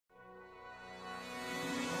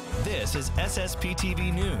This is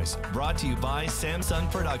SSPTV News, brought to you by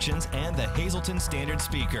Samsung Productions and the Hazleton Standard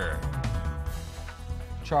Speaker.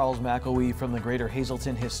 Charles McElwee from the Greater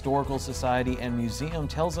Hazleton Historical Society and Museum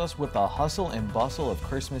tells us what the hustle and bustle of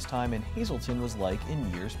Christmas time in Hazleton was like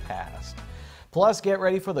in years past. Plus, get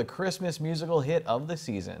ready for the Christmas musical hit of the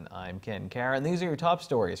season. I'm Ken Carr, and these are your top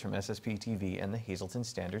stories from SSPTV and the Hazleton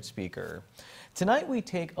Standard Speaker. Tonight, we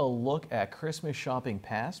take a look at Christmas shopping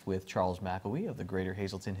past with Charles McElwee of the Greater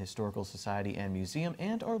Hazleton Historical Society and Museum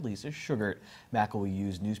and our Lisa Sugart. McElwee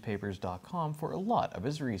used newspapers.com for a lot of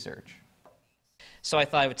his research. So I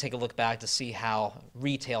thought I would take a look back to see how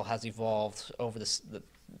retail has evolved over the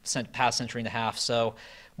past century and a half. So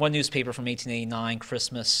one newspaper from 1889,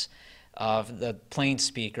 Christmas, the Plain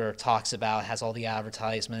Speaker, talks about, has all the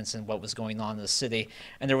advertisements and what was going on in the city.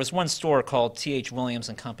 And there was one store called T.H. Williams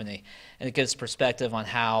and Company, and it gives perspective on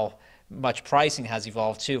how much pricing has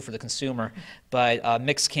evolved too for the consumer. But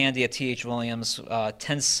mixed candy at T.H. Williams,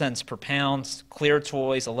 10 cents per pound, clear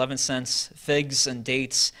toys, 11 cents, figs and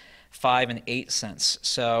dates, 5 and 8 cents.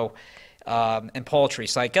 So, and poultry.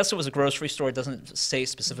 So I guess it was a grocery store. It doesn't say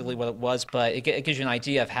specifically what it was, but it gives you an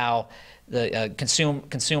idea of how the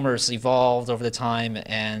consumers evolved over the time.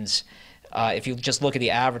 And if you just look at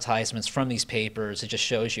the advertisements from these papers, it just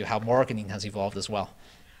shows you how marketing has evolved as well.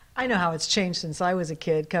 I know how it's changed since I was a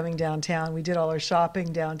kid coming downtown. We did all our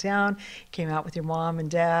shopping downtown, came out with your mom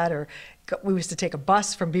and dad, or we used to take a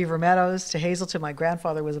bus from Beaver Meadows to Hazleton. My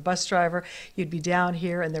grandfather was a bus driver. You'd be down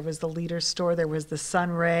here, and there was the Leader store. There was the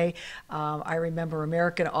Sunray. I remember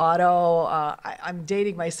American Auto. I'm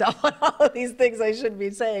dating myself on all of these things I shouldn't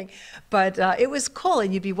be saying. But it was cool,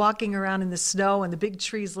 and you'd be walking around in the snow, and the big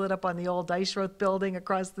trees lit up on the old Dicehroth building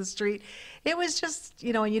across the street. It was just,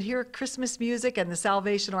 you know, and you'd hear Christmas music and the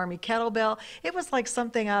Salvation Army kettlebell. It was like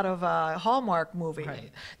something out of a Hallmark movie.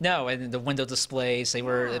 Right. No, and the window displays, they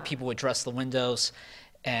were, people would dress the windows,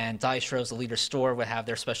 and Dicehroth, the Leader store, would have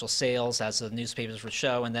their special sales as the newspapers would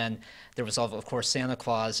show. And then there was, of course, Santa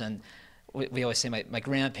Claus. And we always say my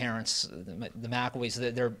grandparents, the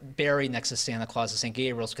McElwees, they're buried next to Santa Claus at St.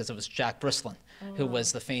 Gabriel's because it was Jack Brislin, who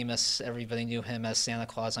was the famous, everybody knew him as Santa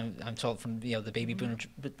Claus. I'm told from the baby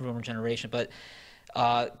boomer generation. But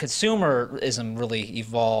consumerism really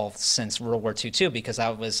evolved since World War II too, because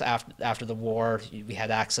that was after the war. We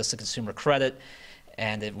had access to consumer credit,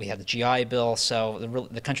 and we had the GI Bill, so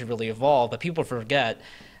the country really evolved. But people forget,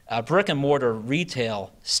 brick and mortar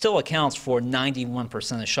retail still accounts for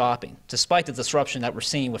 91% of shopping. Despite the disruption that we're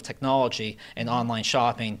seeing with technology and online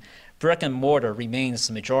shopping, brick and mortar remains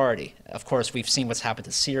the majority. Of course, we've seen what's happened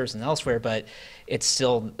to Sears and elsewhere, but it's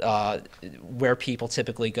still where people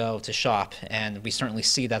typically go to shop. And we certainly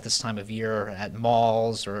see that this time of year at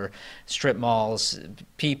malls or strip malls.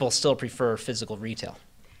 People still prefer physical retail.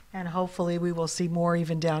 And hopefully we will see more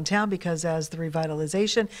even downtown, because as the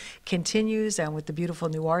revitalization continues and with the beautiful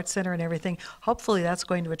new arts center and everything, hopefully that's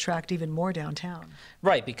going to attract even more downtown.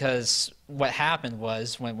 Right, because what happened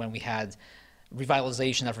was when we had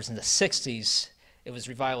revitalization efforts in the 60s, it was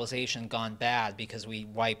revitalization gone bad because we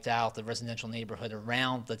wiped out the residential neighborhood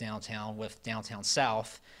around the downtown with Downtown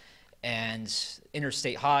South. And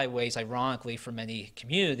interstate highways, ironically, for many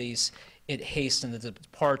communities, it hastened the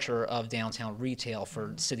departure of downtown retail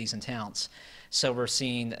for cities and towns. So we're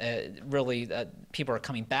seeing people are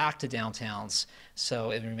coming back to downtowns, so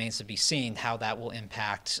it remains to be seen how that will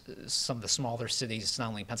impact some of the smaller cities, not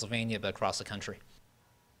only in Pennsylvania, but across the country.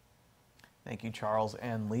 Thank you, Charles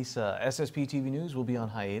and Lisa. SSPTV News will be on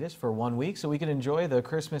hiatus for 1 week so we can enjoy the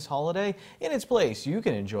Christmas holiday. In its place, you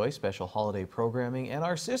can enjoy special holiday programming and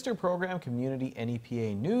our sister program, Community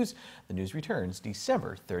NEPA News. The news returns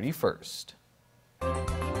December 31st.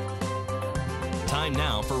 Time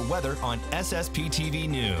now for weather on SSPTV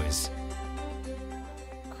News.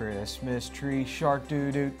 Christmas tree shark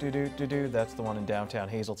doo-doo-doo-doo-doo-doo. That's the one in downtown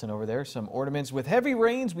Hazleton over there. Some ornaments. With heavy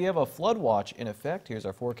rains, we have a flood watch in effect. Here's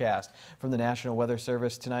our forecast from the National Weather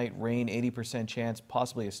Service tonight. Rain, 80% chance,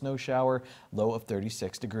 possibly a snow shower, low of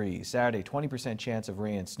 36 degrees. Saturday, 20% chance of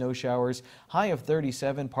rain and snow showers, high of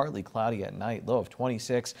 37, partly cloudy at night, low of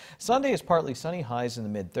 26. Sunday is partly sunny, highs in the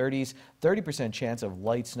mid-30s. 30% chance of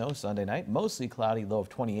light snow Sunday night, mostly cloudy, low of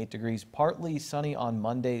 28 degrees. Partly sunny on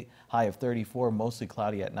Monday, high of 34, mostly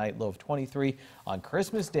cloudy at night, low of 23. On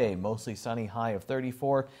Christmas Day, mostly sunny, high of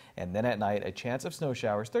 34. And then at night, a chance of snow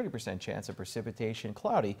showers, 30% chance of precipitation,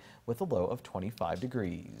 cloudy with a low of 25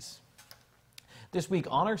 degrees. This week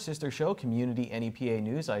on our sister show, Community NEPA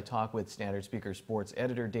News, I talk with Standard Speaker Sports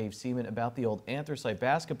editor Dave Seaman about the old Anthracite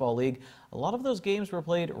Basketball League. A lot of those games were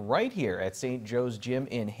played right here at St. Joe's Gym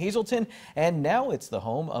in Hazleton, and now it's the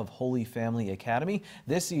home of Holy Family Academy.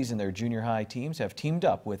 This season, their junior high teams have teamed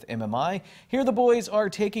up with MMI. Here the boys are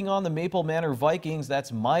taking on the Maple Manor Vikings.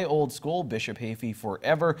 That's my old school, Bishop Hayfie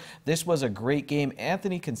forever. This was a great game.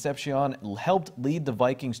 Anthony Concepcion helped lead the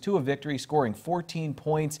Vikings to a victory, scoring 14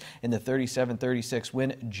 points in the 37-36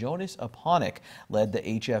 win. Jonas Aponic led the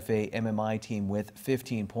HFA MMI team with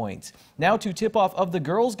 15 points. Now to tip-off of the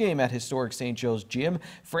girls' game at historic St. Joe's Gym.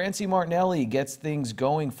 Francie Martinelli gets things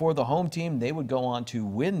going for the home team. They would go on to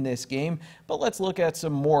win this game, but let's look at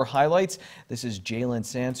some more highlights. This is Jalen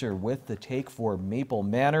Sanser with the take for Maple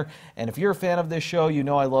Manor. And if you're a fan of this show, you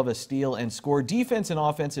know I love a steal and score, defense and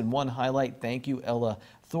offense in one highlight. Thank you, Ella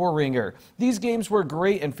Thoringer. These games were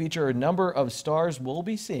great and feature a number of stars we'll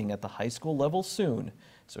be seeing at the high school level soon.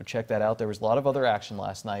 So check that out. There was a lot of other action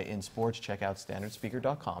last night in sports. Check out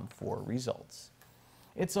standardspeaker.com for results.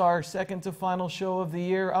 It's our second to final show of the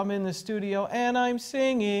year. I'm in the studio and I'm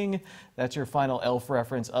singing. That's your final Elf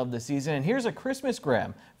reference of the season. And here's a Christmas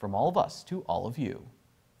gram from all of us to all of you.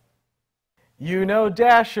 You know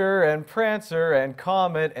Dasher and Prancer and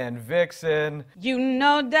Comet and Vixen. You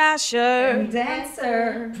know Dasher and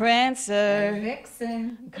Dancer, Prancer and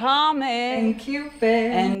Vixen, Comet and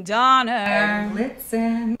Cupid, and Donner and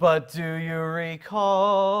Blitzen. But do you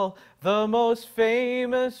recall the most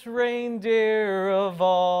famous reindeer of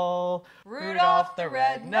all? Rudolph the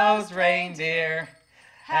red-nosed reindeer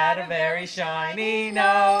had a very shiny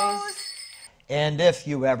nose. And if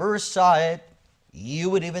you ever saw it, you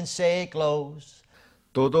would even say it glows.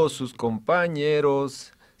 Todos sus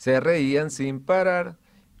compañeros se reían sin parar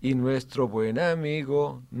y nuestro buen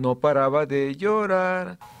amigo no paraba de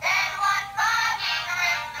llorar.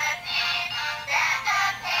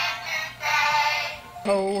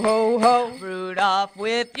 Ho, ho, ho, Rudolph,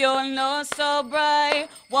 with your nose so bright,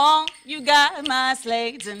 won't you guide my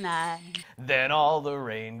sleigh tonight? Then all the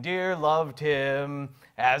reindeer loved him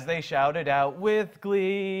as they shouted out with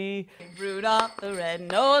glee. Rudolph the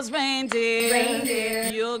red-nosed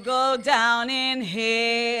reindeer, you'll go down in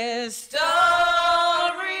history.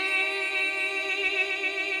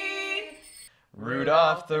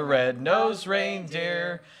 Rudolph the red-nosed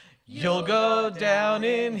reindeer, you'll go down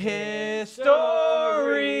in history.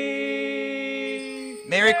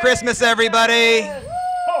 Merry Christmas, everybody!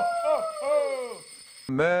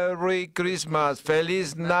 Merry Christmas,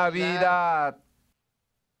 Feliz Navidad.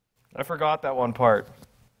 I forgot that one part.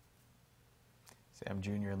 Sam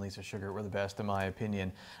Jr. and Lisa Sugar were the best in my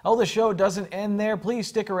opinion. Oh, the show doesn't end there. Please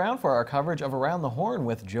stick around for our coverage of Around the Horn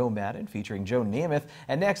with Joe Madden featuring Joe Namath.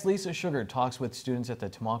 And next, Lisa Sugar talks with students at the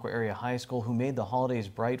Tamaqua Area High School who made the holidays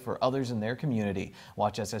bright for others in their community.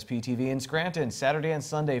 Watch SSPTV in Scranton Saturday and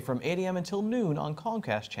Sunday from 8 a.m. until noon on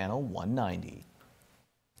Comcast Channel 190.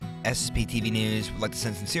 SSPTV News would like to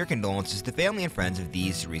send sincere condolences to family and friends of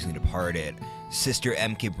these recently departed. Sister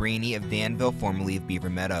M. Cabrini of Danville, formerly of Beaver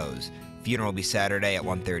Meadows. Funeral will be Saturday at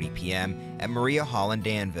 1:30 p.m. at Maria Hall in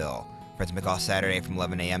Danville. Friends may call Saturday from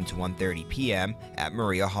 11 a.m. to 1:30 p.m. at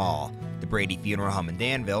Maria Hall. The Brady Funeral Home in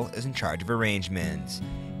Danville is in charge of arrangements.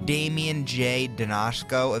 Damian J.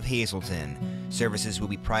 Donoshko of Hazleton. Services will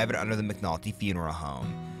be private under the McNulty Funeral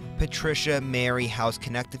Home. Patricia Mary House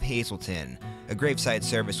Connect of Hazleton. A graveside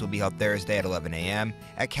service will be held Thursday at 11 a.m.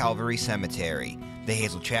 at Calvary Cemetery. The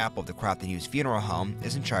Hazel Chapel of the Crofton Hughes Funeral Home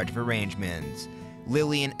is in charge of arrangements.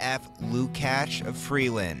 Lillian F. Lukacs of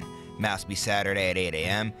Freeland. Mass will be Saturday at 8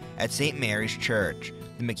 a.m. at St. Mary's Church.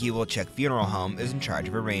 The McEwilczyk Funeral Home is in charge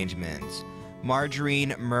of arrangements.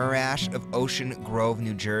 Margarine Murash of Ocean Grove,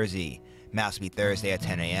 New Jersey. Mass will be Thursday at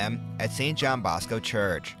 10 a.m. at St. John Bosco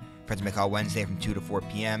Church. Friends may call Wednesday from 2 to 4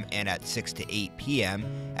 p.m. and at 6 to 8 p.m.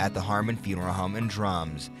 at the Harmon Funeral Home in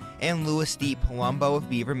Drums. And Louis D. Palumbo of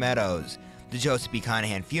Beaver Meadows. The Joseph B.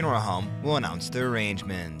 Conahan Funeral Home will announce the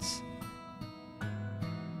arrangements.